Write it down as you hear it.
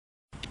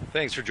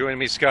Thanks for joining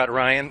me, Scott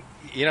Ryan.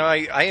 You know,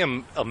 I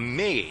am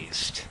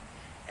amazed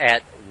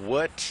at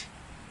what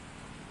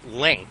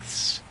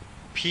lengths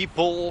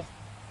people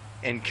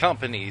and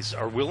companies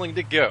are willing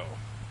to go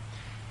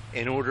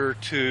in order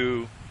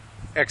to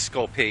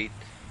exculpate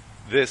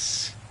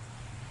this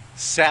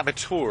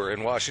saboteur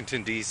in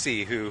Washington,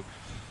 D.C., who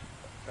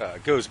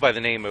goes by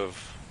the name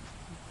of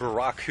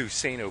Barack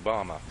Hussein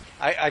Obama.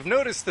 I've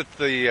noticed that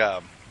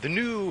the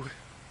new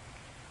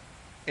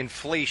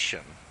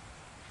inflation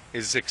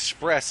is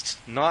expressed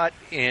not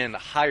in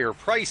higher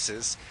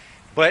prices,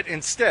 but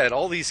instead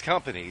all these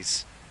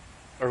companies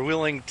are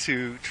willing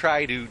to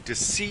try to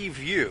deceive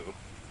you,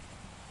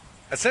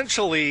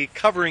 essentially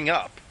covering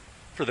up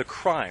for the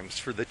crimes,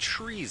 for the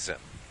treason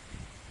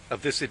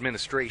of this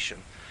administration,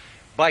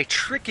 by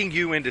tricking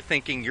you into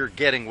thinking you're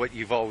getting what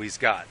you've always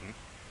gotten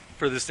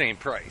for the same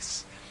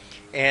price.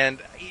 And,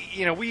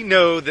 you know, we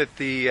know that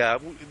the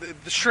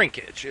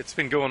shrinkage, it's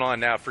been going on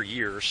now for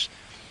years.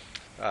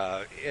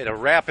 At a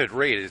rapid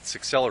rate, it's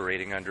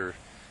accelerating under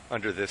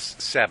this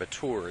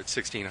saboteur at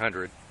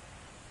 1600.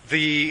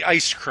 The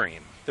ice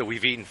cream that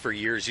we've eaten for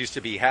years used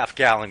to be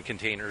half-gallon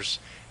containers.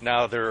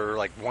 Now they're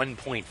like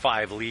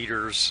 1.5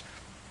 liters.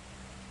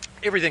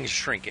 Everything's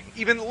shrinking.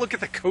 Even look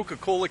at the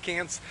Coca-Cola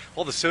cans,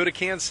 all the soda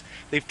cans.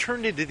 They've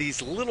turned into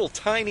these little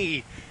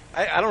tiny,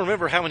 I don't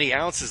remember how many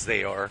ounces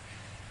they are,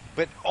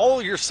 but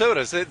all your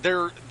sodas,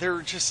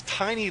 they're just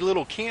tiny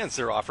little cans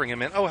they're offering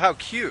them in. Oh, how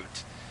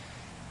cute.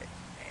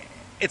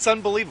 It's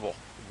unbelievable.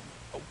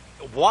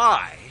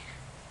 Why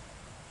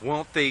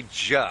won't they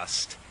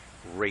just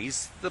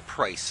raise the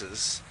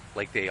prices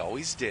like they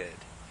always did,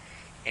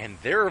 and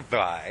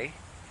thereby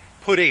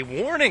put a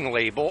warning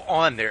label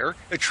on there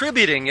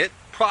attributing it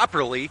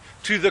properly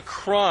to the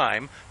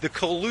crime, the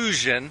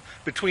collusion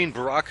between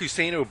Barack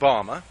Hussein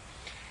Obama,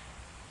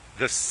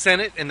 the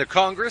Senate and the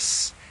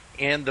Congress,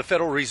 and the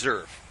Federal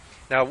Reserve?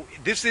 Now,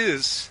 this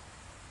is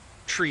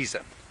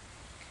treason.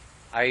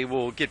 I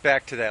will get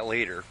back to that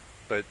later,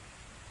 but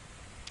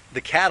the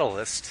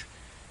catalyst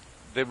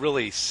that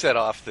really set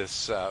off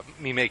this,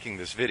 me making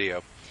this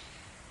video,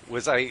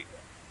 was I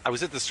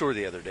was at the store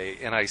the other day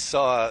and I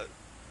saw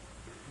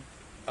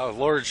a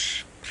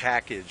large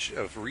package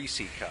of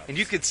Reese cups. And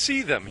you could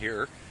see them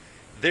here.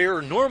 They're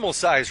normal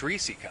size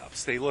Reese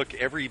cups. They look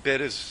every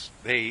bit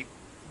the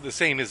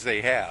same as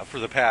they have for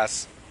the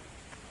past,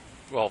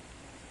 well,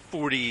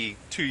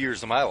 42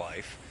 years of my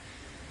life.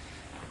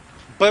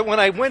 But when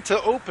I went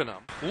to open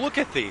them, look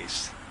at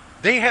these.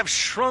 They have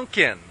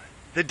shrunken.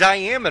 The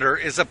diameter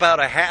is about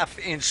a ½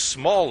 inch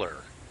smaller.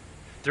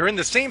 They're in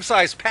the same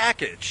size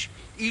package.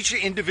 Each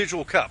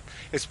individual cup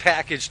is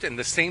packaged in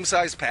the same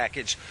size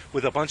package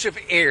with a bunch of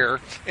air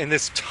in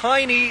this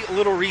tiny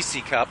little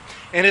Reese cup,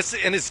 and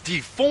it's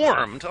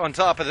deformed on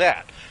top of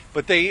that.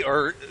 But they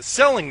are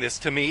selling this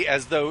to me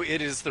as though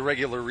it is the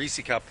regular Reese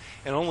cup,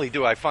 and only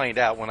do I find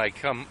out when I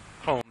come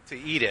home to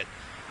eat it.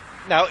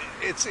 Now,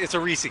 it's a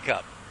Reese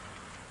cup.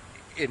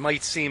 It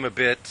might seem a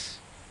bit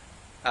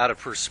out of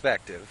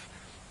perspective,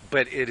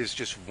 but it is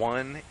just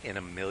one in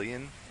a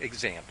million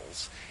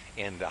examples.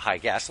 And the high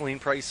gasoline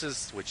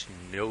prices, which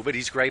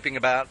nobody's griping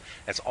about.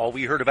 That's all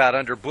we heard about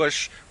under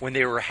Bush when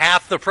they were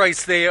half the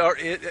price they are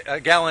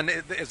a gallon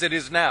as it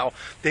is now.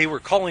 They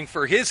were calling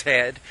for his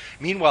head.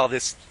 Meanwhile,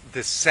 this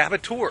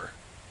saboteur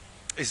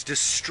is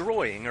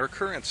destroying our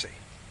currency,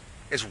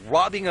 is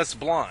robbing us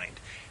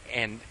blind.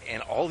 And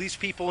all these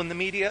people in the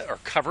media are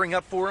covering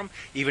up for him.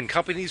 Even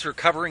companies are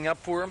covering up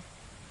for him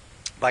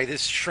by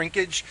this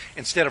shrinkage,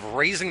 instead of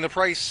raising the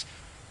price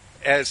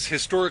as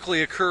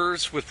historically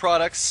occurs with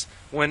products.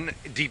 When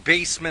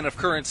debasement of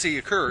currency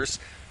occurs,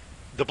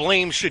 the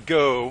blame should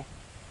go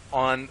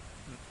on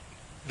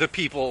the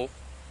people,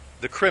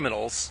 the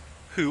criminals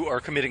who are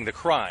committing the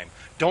crime.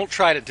 Don't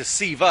try to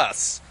deceive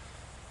us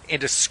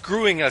into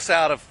screwing us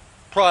out of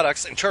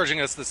products and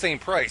charging us the same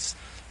price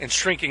and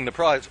shrinking the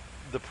product.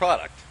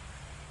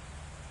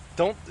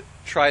 Don't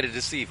try to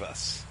deceive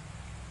us.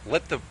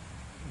 Let the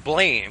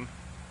blame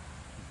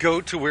go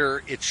to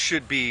where it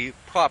should be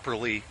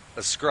properly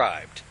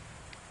ascribed.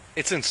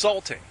 It's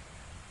insulting.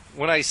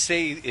 When I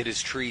say it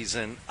is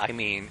treason, I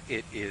mean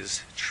it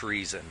is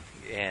treason.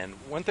 And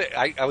one thing,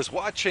 I was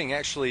watching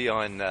actually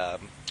on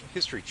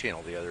History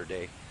Channel the other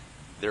day.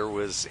 There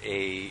was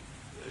a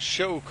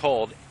show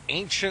called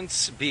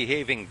Ancients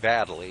Behaving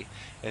Badly.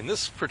 In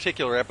this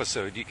particular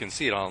episode, you can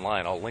see it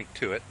online. I'll link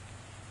to it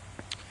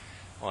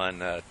on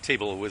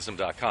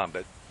tableofwisdom.com.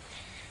 But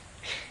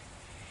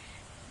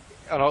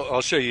and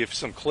I'll show you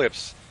some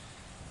clips.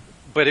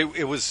 But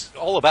it was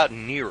all about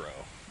Nero.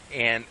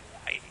 And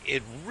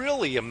it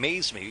really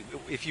amazed me.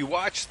 If you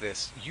watch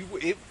this,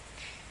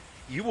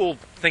 you will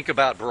think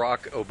about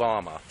Barack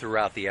Obama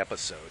throughout the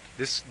episode.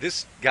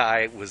 This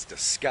guy was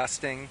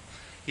disgusting.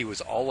 He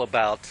was all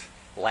about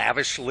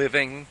lavish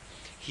living.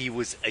 He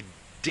was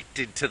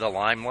addicted to the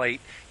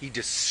limelight. He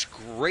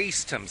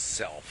disgraced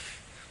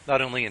himself,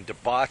 not only in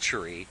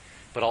debauchery,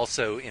 but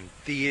also in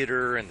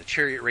theater and the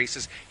chariot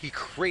races. He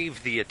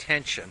craved the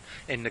attention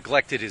and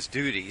neglected his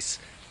duties.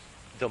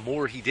 the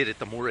more he did it,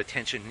 the more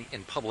attention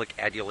and public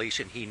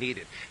adulation he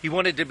needed. He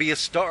wanted to be a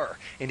star,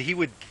 and he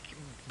would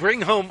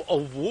bring home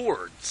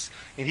awards,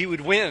 and he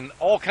would win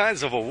all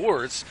kinds of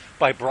awards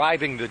by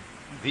bribing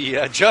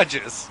the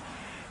judges.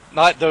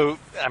 Not though,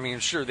 I mean,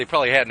 sure, they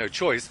probably had no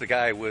choice. The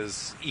guy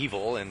was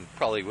evil and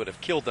probably would have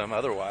killed them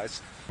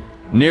otherwise.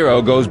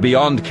 Nero goes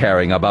beyond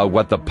caring about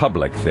what the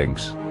public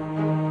thinks.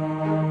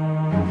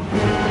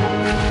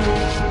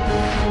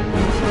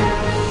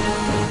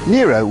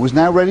 Nero was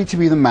now ready to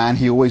be the man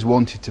he always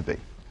wanted to be.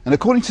 And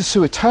according to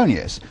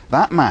Suetonius,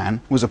 that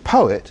man was a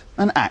poet,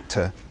 an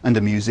actor, and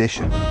a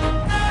musician.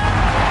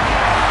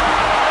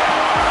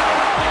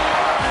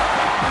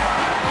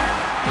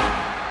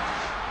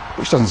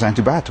 Which doesn't sound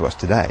too bad to us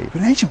today,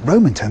 but in ancient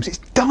Roman terms it's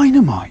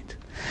dynamite.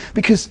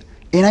 Because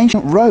in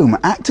ancient Rome,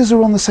 actors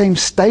are on the same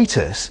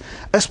status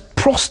as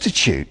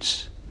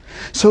prostitutes.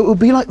 So it would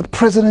be like the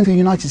President of the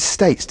United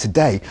States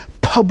today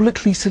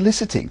publicly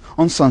soliciting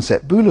on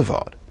Sunset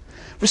Boulevard.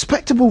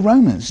 Respectable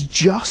Romans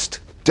just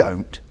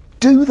don't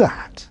do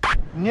that.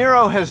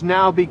 Nero has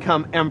now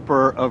become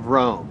emperor of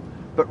Rome.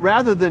 But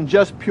rather than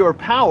just pure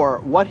power,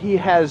 what he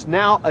has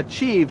now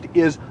achieved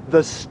is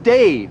the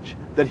stage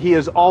that he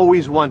has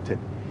always wanted.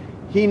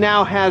 He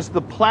now has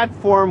the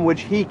platform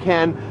which he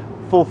can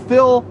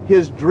fulfill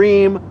his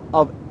dream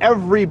of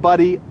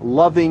everybody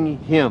loving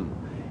him.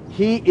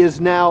 He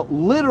is now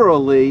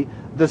literally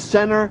the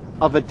center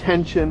of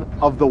attention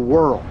of the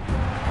world.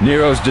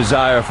 Nero's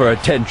desire for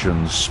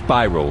attention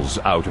spirals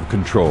out of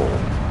control,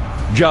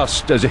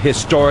 just as a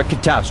historic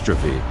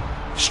catastrophe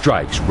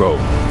strikes Rome.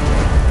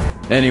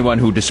 Anyone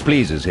who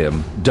displeases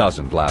him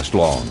doesn't last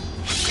long.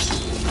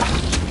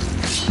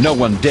 No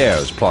one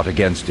dares plot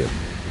against him.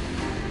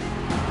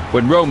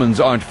 When Romans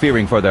aren't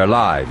fearing for their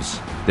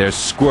lives, they're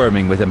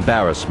squirming with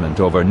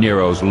embarrassment over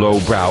Nero's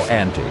lowbrow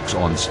antics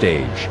on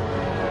stage.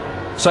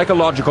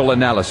 Psychological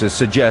analysis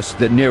suggests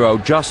that Nero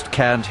just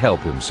can't help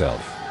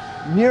himself.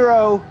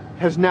 Nero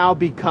has now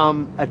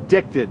become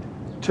addicted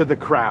to the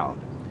crowd.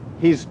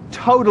 He's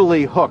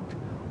totally hooked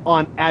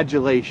on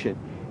adulation.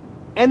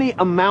 Any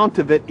amount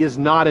of it is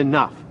not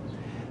enough.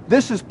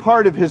 This is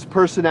part of his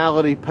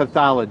personality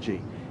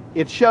pathology.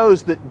 It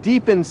shows that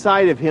deep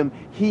inside of him,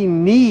 he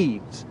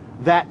needs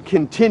that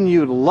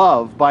continued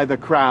love by the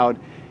crowd.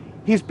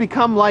 He's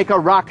become like a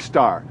rock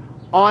star,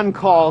 on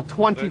call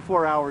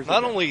 24 hours a day.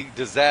 Not only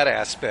does that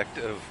aspect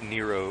of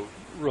Nero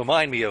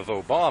remind me of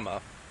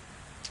Obama,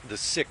 the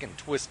sick and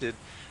twisted,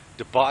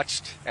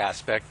 debauched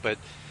aspect, but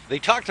they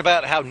talked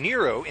about how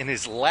Nero, in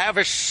his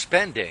lavish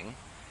spending,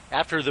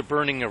 after the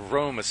burning of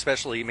Rome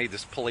especially, he made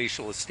this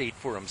palatial estate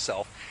for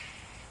himself.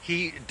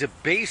 He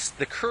debased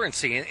the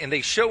currency, and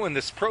they show in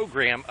this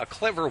program a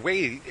clever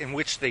way in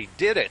which they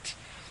did it.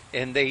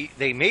 And they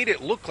made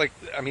it look like,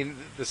 I mean,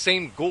 the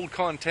same gold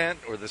content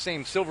or the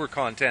same silver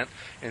content,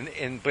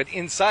 but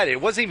inside it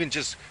wasn't even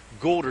just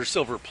gold or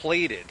silver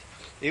plated.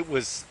 It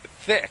was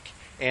thick,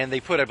 and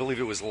they put, I believe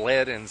it was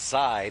lead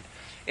inside,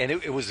 and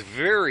it was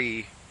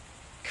very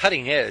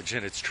cutting edge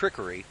in its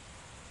trickery.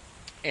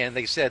 And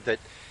they said that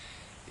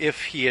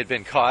if he had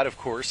been caught, of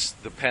course,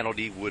 the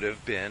penalty would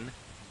have been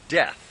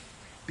death,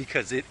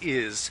 because it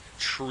is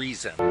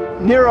treason.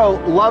 Nero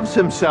loves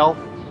himself.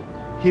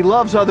 He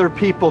loves other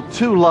people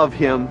to love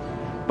him,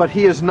 but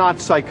he is not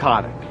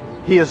psychotic.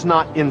 He is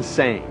not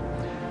insane.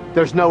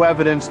 There's no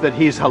evidence that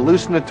he's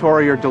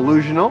hallucinatory or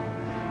delusional.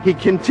 He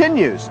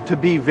continues to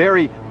be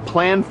very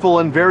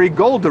planful and very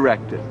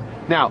goal-directed.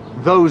 Now,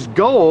 those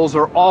goals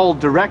are all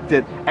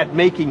directed at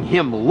making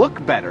him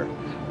look better,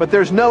 but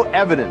there's no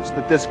evidence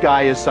that this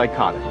guy is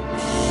psychotic.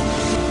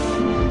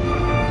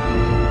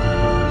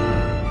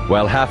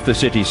 While half the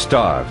city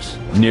starves,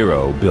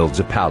 Nero builds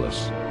a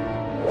palace,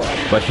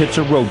 but hits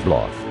a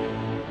roadblock.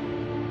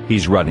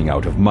 He's running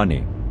out of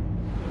money.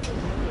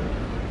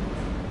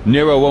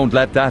 Nero won't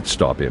let that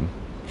stop him.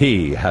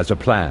 He has a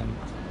plan.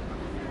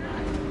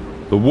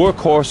 The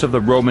workhorse of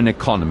the Roman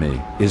economy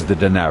is the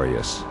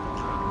denarius.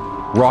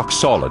 Rock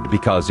solid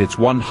because it's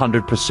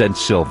 100%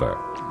 silver,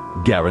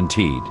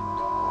 guaranteed.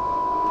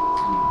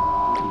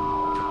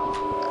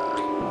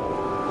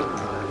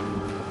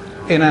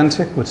 In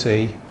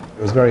antiquity,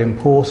 it was very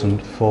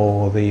important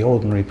for the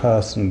ordinary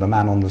person, the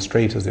man on the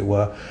street as it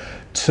were,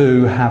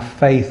 to have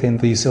faith in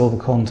the silver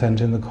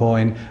content in the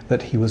coin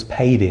that he was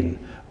paid in,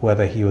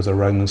 whether he was a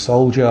Roman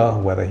soldier,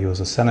 whether he was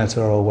a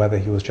senator, or whether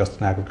he was just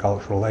an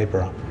agricultural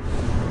labourer.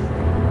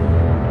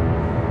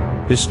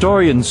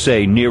 Historians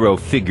say Nero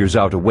figures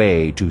out a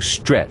way to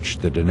stretch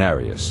the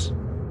denarius.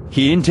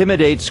 He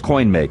intimidates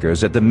coin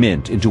makers at the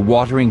mint into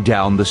watering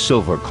down the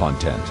silver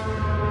content.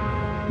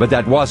 But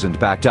that wasn't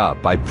backed up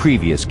by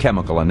previous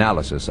chemical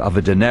analysis of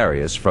a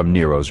denarius from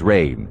Nero's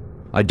reign,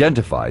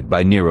 identified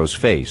by Nero's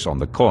face on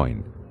the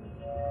coin.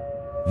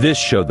 This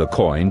showed the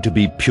coin to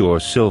be pure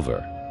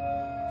silver,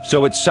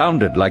 so it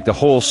sounded like the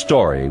whole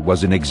story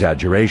was an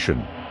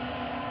exaggeration.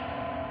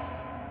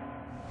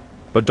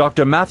 But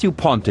Dr. Matthew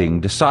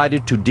Ponting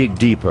decided to dig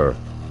deeper,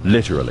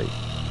 literally,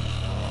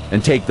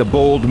 and take the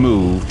bold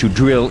move to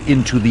drill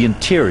into the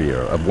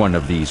interior of one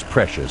of these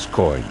precious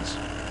coins.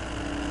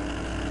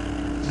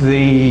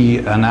 The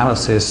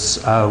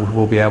analysis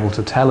will be able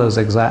to tell us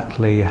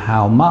exactly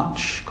how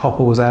much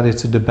copper was added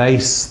to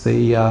debase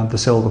the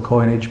silver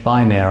coinage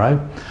by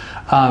Nero,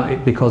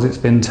 because it's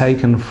been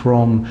taken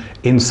from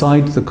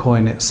inside the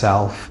coin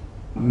itself,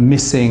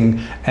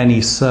 missing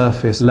any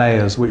surface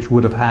layers which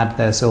would have had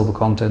their silver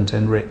content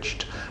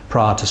enriched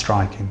prior to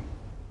striking.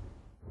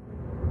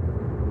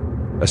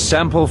 A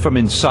sample from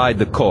inside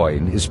the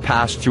coin is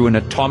passed through an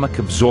atomic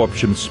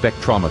absorption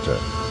spectrometer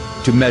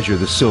to measure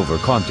the silver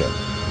content.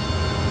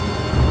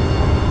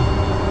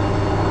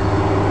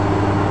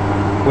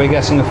 We're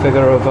getting a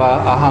figure of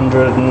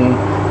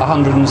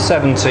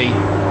 170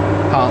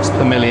 parts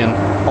per million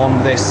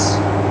on this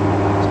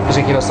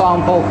particular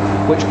sample,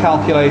 which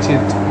calculated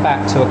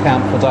back to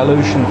account for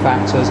dilution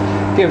factors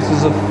gives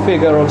us a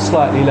figure of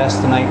slightly less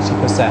than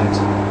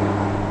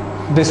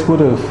 80%. This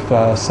would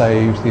have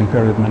saved the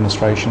Imperial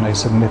administration a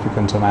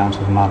significant amount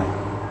of money.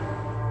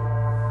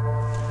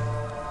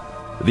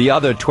 The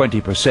other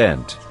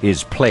 20%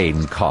 is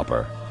plain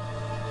copper.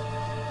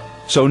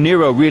 So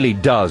Nero really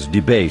does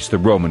debase the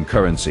Roman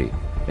currency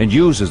and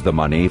uses the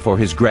money for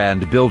his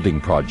grand building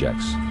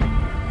projects.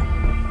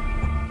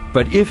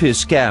 But if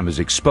his scam is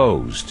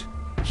exposed,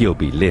 he'll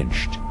be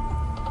lynched.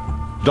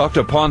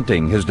 Dr.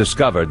 Ponting has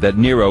discovered that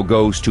Nero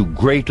goes to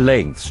great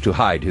lengths to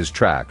hide his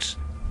tracks,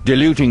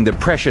 diluting the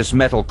precious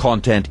metal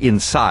content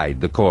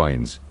inside the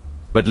coins,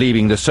 but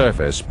leaving the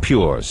surface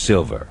pure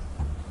silver.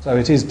 So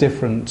it is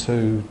different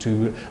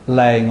to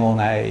laying on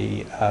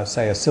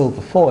say a silver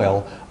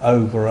foil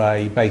over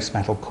a base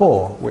metal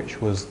core,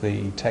 which was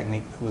the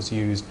technique that was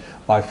used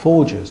by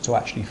forgers to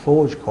actually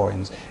forge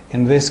coins.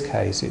 In this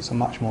case, it's a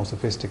much more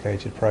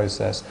sophisticated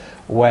process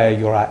where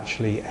you're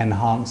actually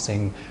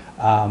enhancing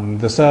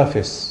the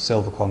surface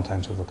silver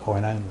content of the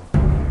coin only.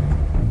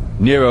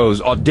 Nero's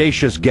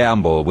audacious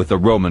gamble with the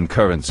Roman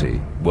currency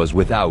was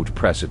without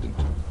precedent.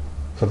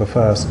 For the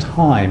first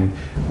time,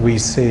 we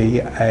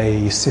see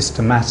a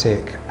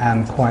systematic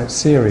and quite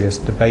serious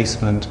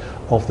debasement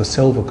of the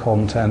silver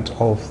content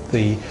of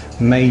the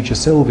major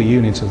silver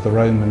unit of the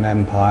Roman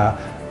Empire,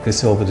 the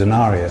silver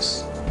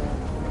denarius.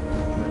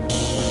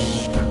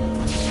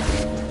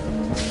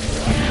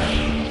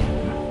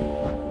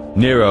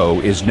 Nero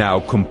is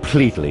now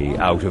completely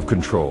out of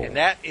control. And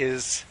that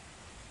is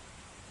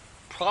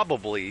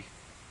probably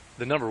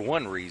the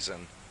 #1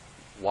 reason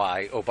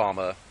why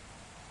Obama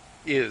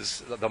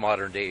is the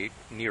modern-day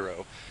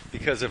Nero,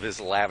 because of his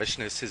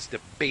lavishness, his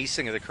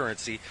debasing of the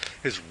currency.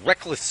 His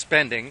reckless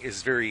spending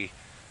is very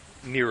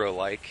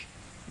Nero-like,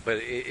 but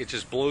it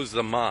just blows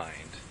the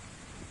mind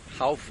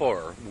how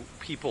far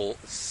people,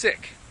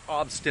 sick,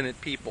 obstinate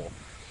people,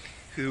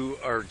 who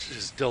are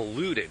just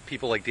deluded,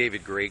 people like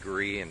David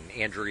Gregory and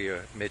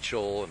Andrea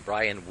Mitchell and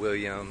Brian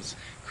Williams,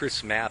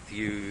 Chris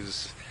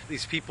Matthews,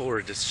 these people are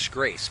a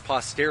disgrace.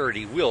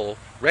 Posterity will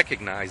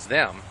recognize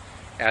them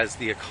as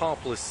the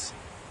accomplices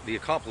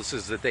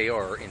that they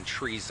are in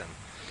treason.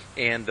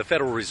 And the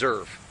Federal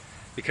Reserve,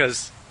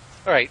 because,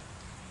 all right,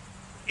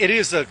 it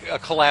is a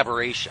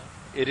collaboration.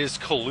 It is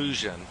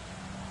collusion,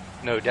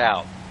 no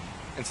doubt.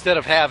 Instead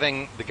of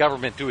having the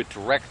government do it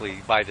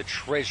directly by the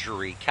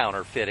Treasury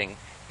counterfeiting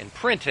and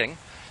printing,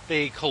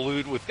 they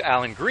collude with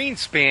Alan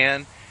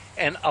Greenspan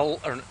and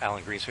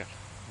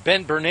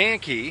Ben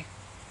Bernanke.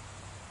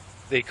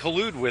 They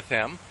collude with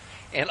him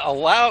and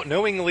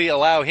knowingly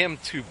allow him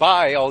to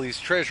buy all these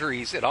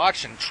treasuries at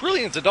auction,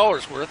 trillions of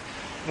dollars worth,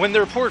 when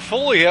their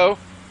portfolio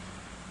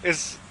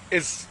is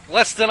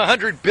less than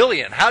 100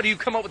 billion. How do you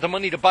come up with the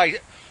money to buy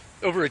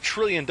over $1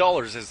 trillion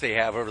as they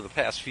have over the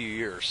past few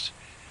years?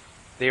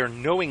 They are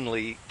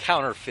knowingly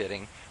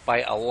counterfeiting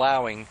by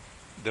allowing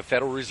the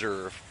Federal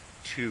Reserve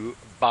to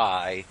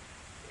buy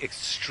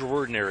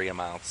extraordinary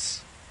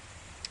amounts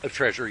of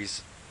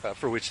treasuries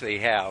for which they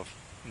have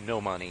no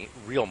money,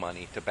 real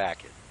money, to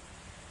back it.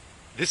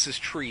 This is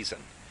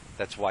treason.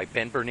 That's why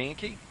Ben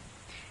Bernanke,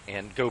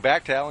 and go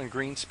back to Alan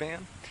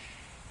Greenspan,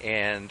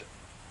 and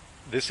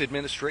this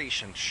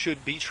administration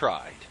should be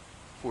tried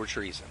for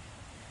treason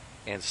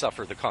and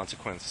suffer the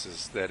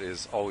consequences that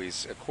is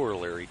always a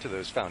corollary to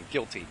those found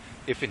guilty,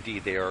 if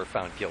indeed they are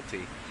found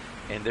guilty.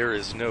 And there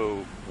is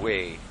no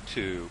way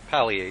to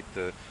palliate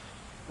the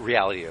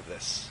reality of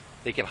this.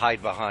 They can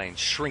hide behind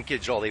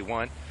shrinkage all they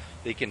want.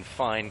 They can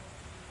find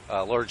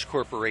large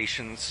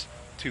corporations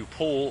to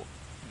pull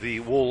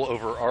the wool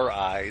over our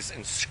eyes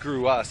and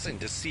screw us and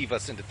deceive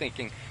us into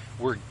thinking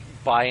we're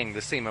buying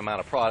the same amount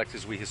of product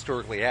as we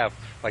historically have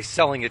by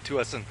selling it to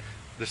us in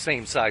the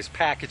same size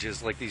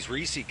packages like these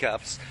Reese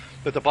cups.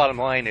 But the bottom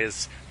line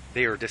is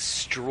they are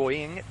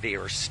destroying, they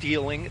are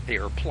stealing, they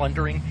are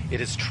plundering.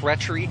 It is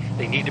treachery.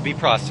 They need to be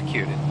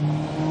prosecuted.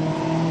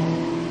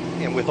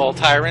 And with all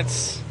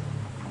tyrants,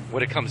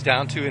 what it comes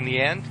down to in the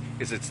end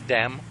is it's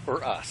them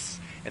or us.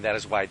 And that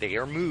is why they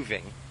are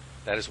moving.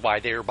 That is why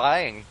they are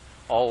buying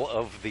all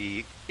of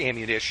the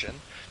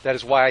ammunition. That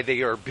is why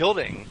they are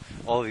building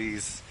all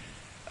these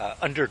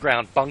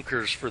underground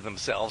bunkers for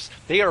themselves.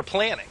 They are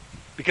planning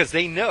because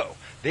they know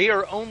they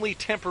are only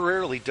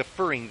temporarily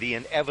deferring the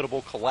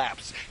inevitable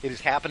collapse. It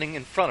is happening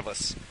in front of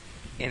us,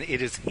 and it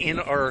is in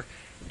our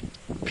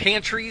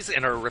pantries,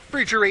 in our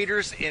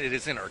refrigerators, and it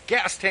is in our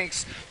gas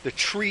tanks. The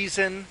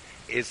treason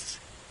is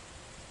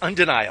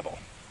undeniable.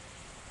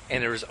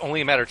 And there is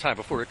only a matter of time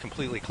before it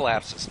completely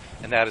collapses.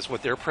 And that is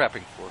what they're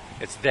prepping for.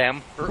 It's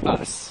them or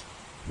us.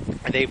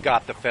 And they've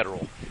got the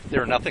federal.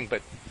 There are nothing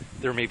but,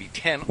 there may be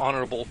 10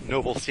 honorable,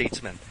 noble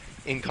statesmen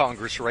in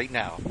Congress right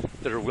now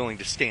that are willing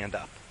to stand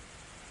up.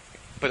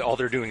 But all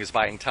they're doing is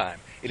buying time.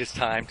 It is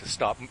time to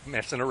stop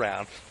messing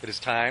around. It is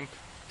time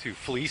to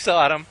flee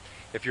Sodom.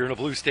 If you're in a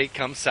blue state,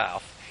 come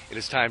south. It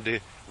is time to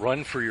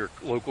run for your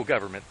local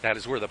government. That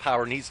is where the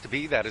power needs to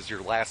be. That is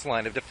your last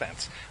line of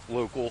defense.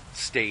 Local,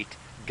 state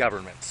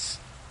governments.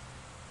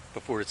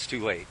 Before it's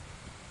too late.